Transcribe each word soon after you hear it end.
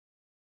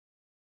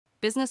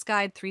Business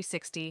Guide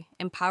 360,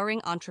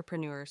 Empowering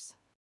Entrepreneurs.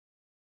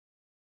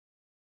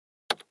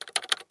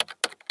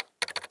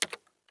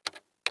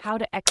 How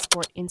to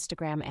export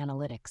Instagram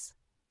analytics.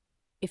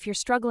 If you're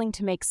struggling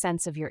to make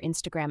sense of your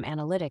Instagram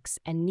analytics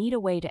and need a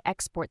way to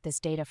export this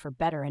data for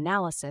better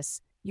analysis,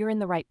 you're in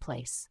the right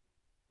place.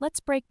 Let's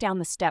break down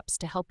the steps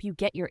to help you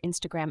get your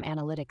Instagram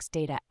analytics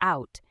data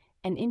out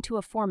and into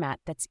a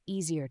format that's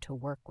easier to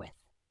work with.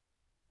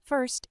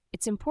 First,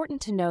 it's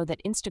important to know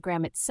that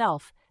Instagram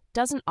itself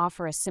doesn't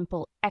offer a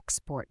simple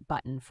export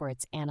button for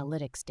its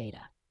analytics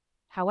data.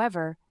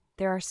 However,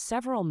 there are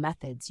several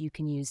methods you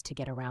can use to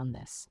get around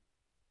this.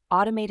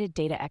 Automated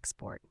data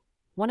export.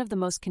 One of the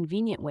most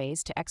convenient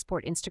ways to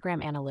export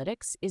Instagram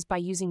analytics is by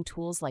using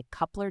tools like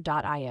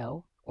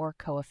coupler.io or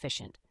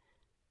Coefficient.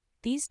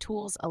 These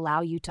tools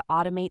allow you to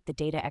automate the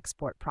data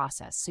export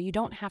process so you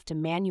don't have to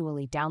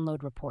manually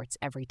download reports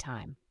every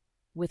time.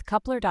 With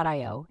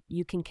coupler.io,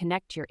 you can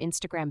connect your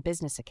Instagram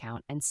business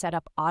account and set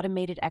up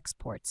automated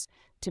exports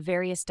to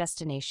various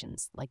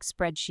destinations like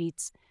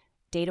spreadsheets,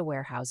 data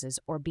warehouses,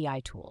 or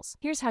BI tools.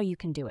 Here's how you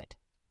can do it.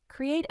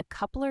 Create a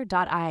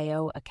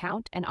coupler.io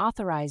account and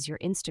authorize your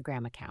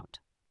Instagram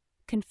account.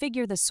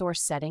 Configure the source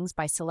settings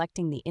by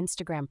selecting the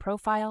Instagram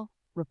profile,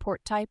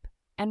 report type,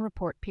 and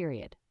report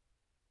period.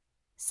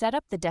 Set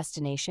up the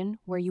destination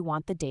where you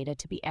want the data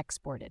to be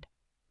exported.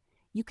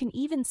 You can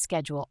even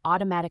schedule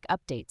automatic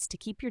updates to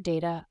keep your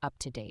data up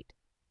to date.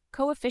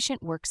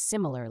 Coefficient works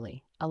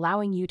similarly,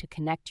 allowing you to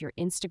connect your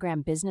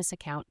Instagram business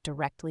account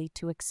directly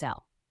to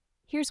Excel.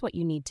 Here's what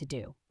you need to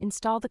do.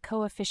 Install the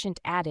Coefficient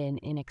add-in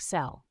in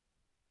Excel.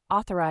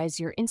 Authorize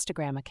your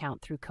Instagram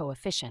account through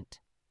Coefficient.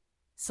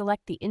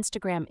 Select the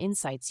Instagram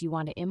insights you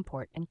want to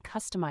import and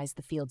customize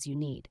the fields you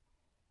need.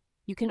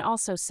 You can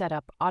also set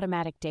up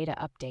automatic data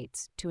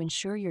updates to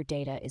ensure your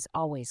data is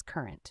always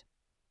current.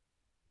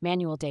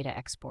 Manual data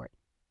export.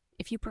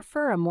 If you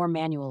prefer a more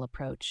manual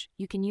approach,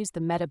 you can use the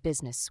Meta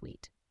Business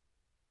Suite.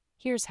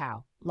 Here's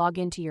how. Log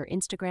into your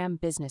Instagram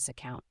business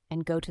account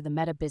and go to the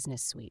Meta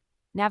Business Suite.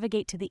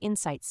 Navigate to the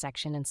Insights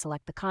section and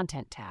select the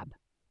Content tab.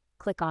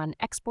 Click on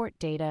Export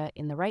Data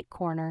in the right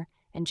corner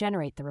and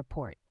generate the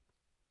report.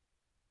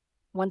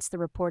 Once the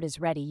report is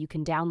ready, you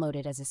can download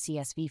it as a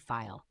CSV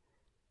file.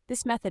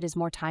 This method is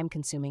more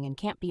time-consuming and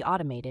can't be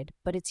automated,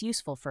 but it's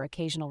useful for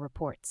occasional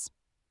reports.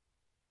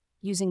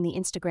 Using the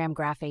Instagram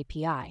Graph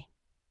API.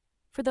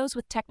 For those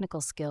with technical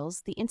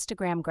skills, the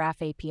Instagram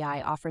Graph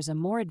API offers a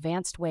more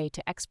advanced way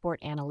to export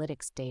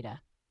analytics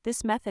data.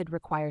 This method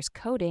requires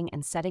coding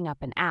and setting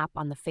up an app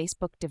on the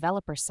Facebook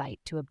developer site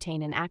to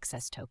obtain an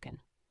access token.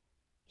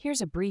 Here's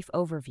a brief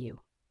overview.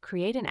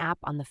 Create an app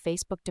on the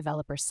Facebook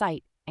developer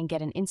site and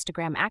get an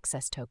Instagram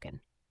access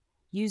token.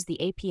 Use the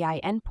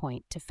API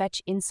endpoint to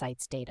fetch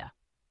insights data.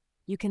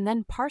 You can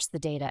then parse the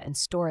data and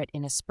store it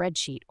in a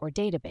spreadsheet or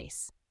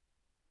database.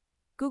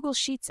 Google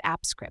Sheets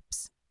app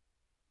scripts.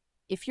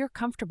 If you're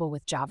comfortable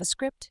with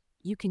JavaScript,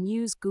 you can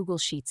use Google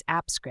Sheets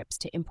app scripts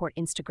to import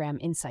Instagram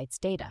insights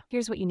data.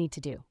 Here's what you need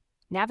to do.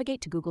 Navigate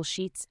to Google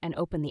Sheets and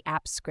open the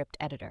app script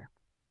editor.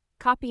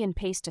 Copy and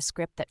paste a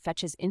script that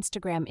fetches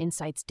Instagram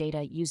insights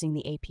data using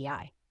the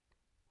API.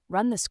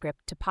 Run the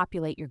script to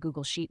populate your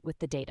Google Sheet with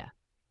the data.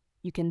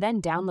 You can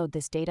then download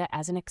this data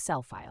as an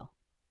Excel file.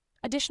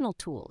 Additional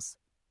tools.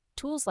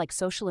 Tools like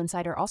Social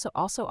Insider also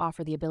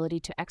offer the ability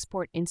to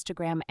export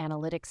Instagram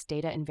analytics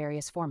data in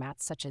various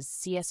formats such as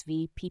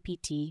CSV,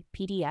 PPT,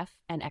 PDF,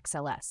 and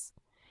XLS.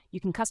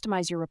 You can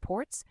customize your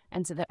reports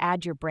and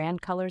add your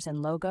brand colors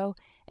and logo,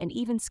 and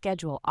even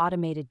schedule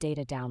automated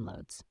data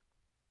downloads.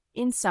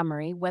 In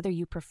summary, whether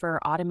you prefer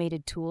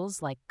automated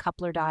tools like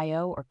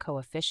coupler.io or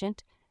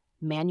Coefficient,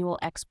 manual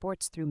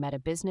exports through Meta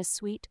Business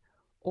Suite,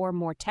 or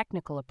more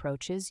technical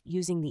approaches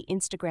using the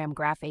Instagram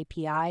Graph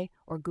API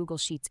or Google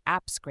Sheets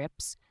app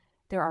scripts,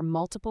 there are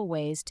multiple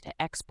ways to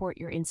export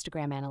your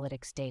Instagram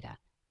analytics data.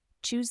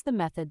 Choose the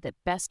method that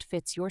best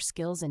fits your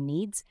skills and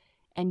needs,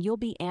 and you'll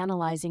be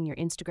analyzing your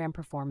Instagram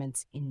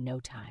performance in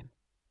no time.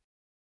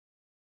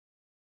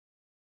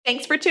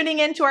 Thanks for tuning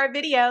in to our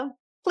video.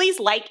 Please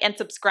like and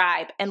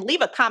subscribe and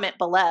leave a comment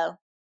below.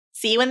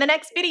 See you in the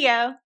next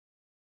video.